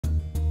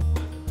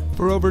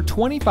For over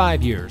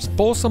 25 years,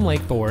 Folsom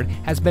Lake Ford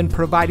has been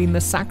providing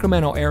the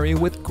Sacramento area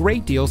with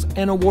great deals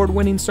and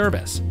award-winning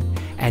service.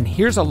 And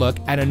here's a look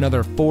at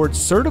another Ford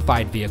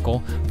certified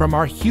vehicle from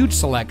our huge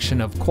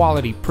selection of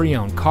quality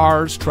pre-owned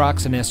cars,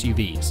 trucks, and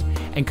SUVs,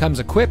 and comes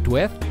equipped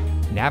with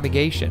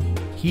navigation,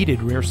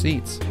 heated rear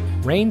seats,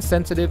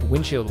 rain-sensitive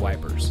windshield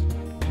wipers,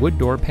 wood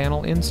door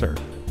panel insert,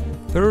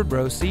 third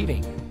row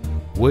seating,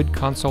 wood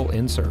console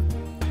insert,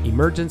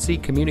 emergency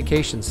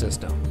communication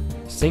system,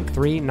 Sync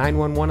 3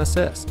 911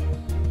 assist,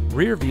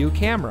 rear view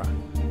camera,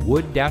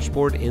 wood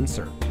dashboard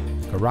insert,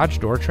 garage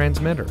door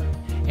transmitter,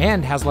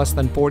 and has less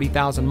than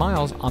 40,000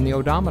 miles on the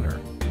odometer.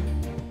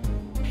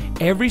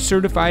 Every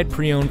certified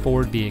pre-owned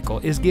Ford vehicle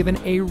is given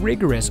a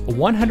rigorous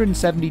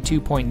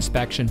 172-point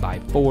inspection by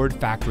Ford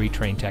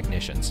factory-trained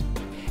technicians.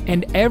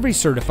 And every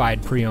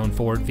certified pre-owned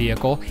Ford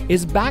vehicle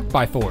is backed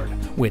by Ford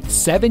with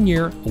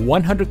 7-year,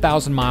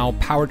 100,000-mile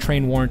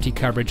powertrain warranty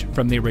coverage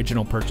from the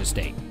original purchase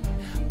date.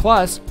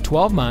 Plus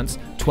 12 months,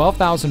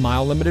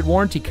 12,000-mile limited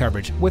warranty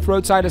coverage with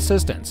roadside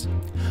assistance.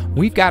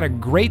 We've got a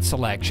great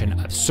selection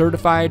of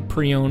certified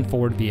pre-owned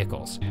Ford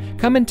vehicles.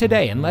 Come in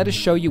today and let us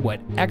show you what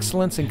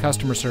excellence in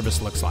customer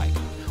service looks like.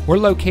 We're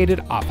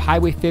located off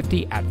Highway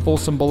 50 at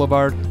Folsom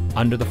Boulevard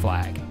under the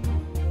flag.